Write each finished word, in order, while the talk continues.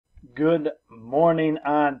Good morning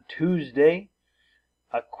on Tuesday.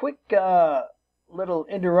 A quick little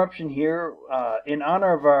interruption here in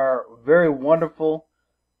honor of our very wonderful,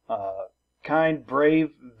 kind,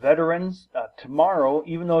 brave veterans. Tomorrow,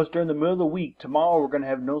 even though it's during the middle of the week, tomorrow we're going to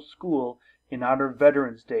have no school in honor of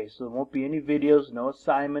Veterans Day. So there won't be any videos, no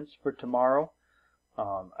assignments for tomorrow.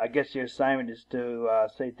 I guess your assignment is to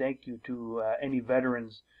say thank you to any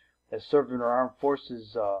veterans that served in our armed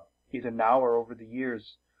forces either now or over the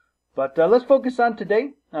years. But let's focus on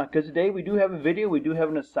today, because today we do have a video, we do have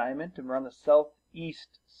an assignment, and we're on the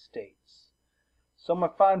southeast states. So my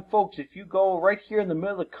fine folks, if you go right here in the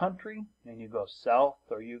middle of the country, and you go south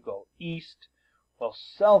or you go east, well,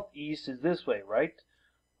 southeast is this way, right?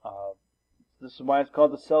 This is why it's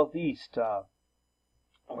called the southeast.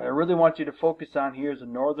 What I really want you to focus on here is the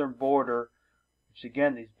northern border, which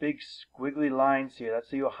again, these big squiggly lines here,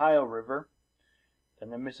 that's the Ohio River, and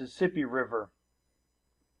the Mississippi River.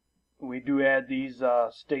 We do add these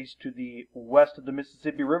states to the west of the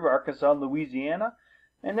Mississippi River, Arkansas and Louisiana,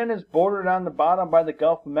 and then it's bordered on the bottom by the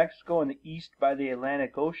Gulf of Mexico and the east by the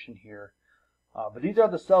Atlantic Ocean here. But these are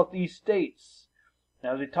the southeast states.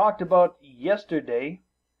 Now, as we talked about yesterday,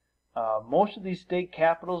 most of these state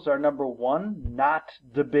capitals are, number one, not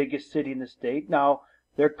the biggest city in the state. Now,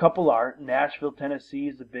 there are a couple are. Nashville, Tennessee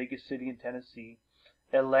is the biggest city in Tennessee.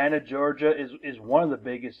 Atlanta, Georgia is one of the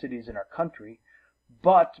biggest cities in our country.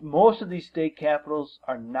 But most of these state capitals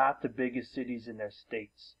are not the biggest cities in their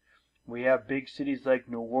states. We have big cities like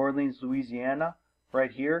New Orleans, Louisiana, right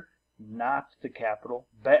here, not the capital.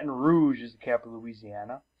 Baton Rouge is the capital of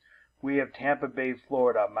Louisiana. We have Tampa Bay,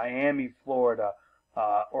 Florida, Miami, Florida,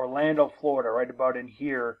 Orlando, Florida, right about in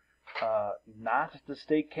here, not the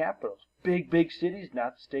state capitals. Big cities,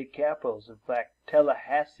 not the state capitals. In fact,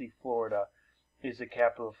 Tallahassee, Florida is the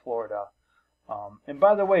capital of Florida. And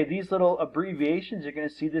by the way, these little abbreviations, you're going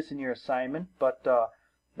to see this in your assignment, but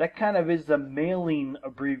that kind of is the mailing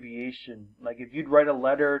abbreviation. Like if you'd write a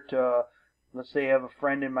letter to, let's say you have a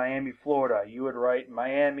friend in Miami, Florida, you would write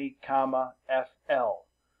Miami, comma, FL,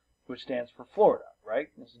 which stands for Florida, right?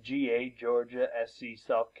 It's GA, Georgia, SC,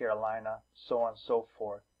 South Carolina, so on and so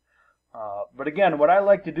forth. But again, what I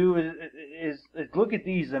like to do is look at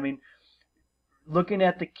these. I mean, looking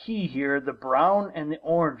at the key here, the brown and the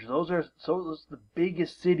orange, those are the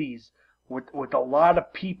biggest cities with a lot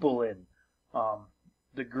of people in.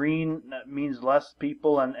 The green means less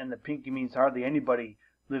people, and the pinky means hardly anybody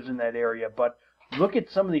lives in that area. But look at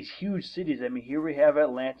some of these huge cities. I mean, here we have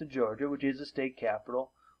Atlanta, Georgia, which is the state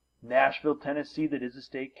capital. Nashville, Tennessee, that is the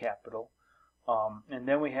state capital. And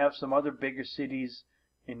then we have some other bigger cities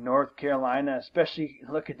in North Carolina, especially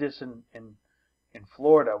look at this in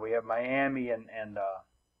Florida. We have Miami and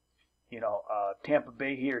Tampa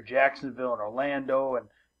Bay here, Jacksonville and Orlando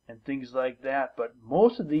and things like that. But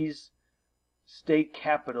most of these state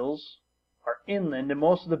capitals are inland, and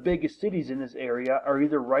most of the biggest cities in this area are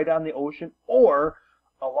either right on the ocean or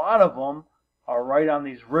a lot of them are right on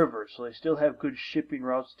these rivers. So they still have good shipping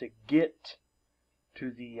routes to get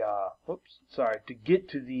to the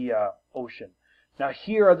ocean. Now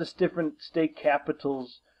here are the different state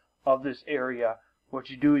capitals of this area. What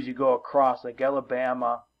you do is you go across, like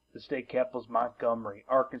Alabama, the state capital is Montgomery.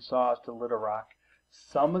 Arkansas is to Little Rock.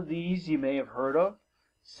 Some of these you may have heard of.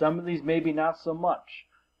 Some of these maybe not so much.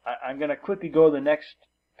 I'm going to quickly go to the next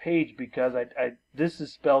page because this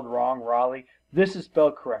is spelled wrong, Raleigh. This is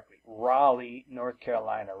spelled correctly. Raleigh, North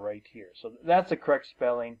Carolina, right here. So that's the correct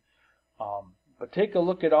spelling. But take a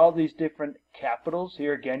look at all these different capitals.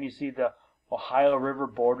 Here again you see the Ohio River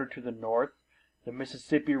border to the north. The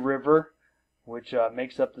Mississippi River, which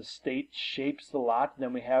makes up the state, shapes the lot.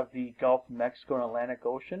 Then we have the Gulf of Mexico and Atlantic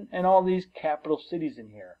Ocean, and all these capital cities in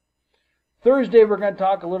here. Thursday, we're going to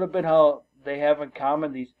talk a little bit how they have in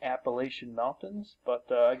common these Appalachian Mountains, but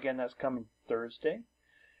again, that's coming Thursday.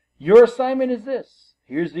 Your assignment is this.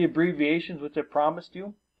 Here's the abbreviations which I promised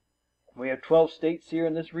you. We have 12 states here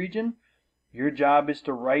in this region. Your job is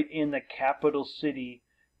to write in the capital city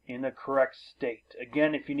in the correct state.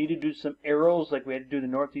 Again, if you need to do some arrows like we had to do the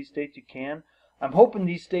northeast states, you can. I'm hoping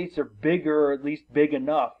these states are bigger, or at least big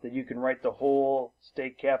enough, that you can write the whole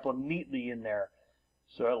state capital neatly in there.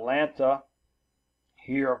 So Atlanta,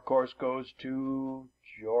 here of course goes to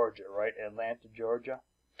Georgia, right? Atlanta, Georgia.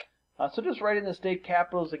 So just write in the state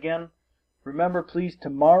capitals again. Remember, please,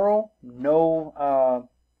 tomorrow, no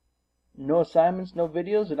assignments, no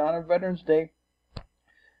videos in honor of Veterans Day.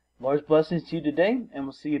 Lord's blessings to you today, and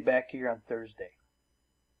we'll see you back here on Thursday.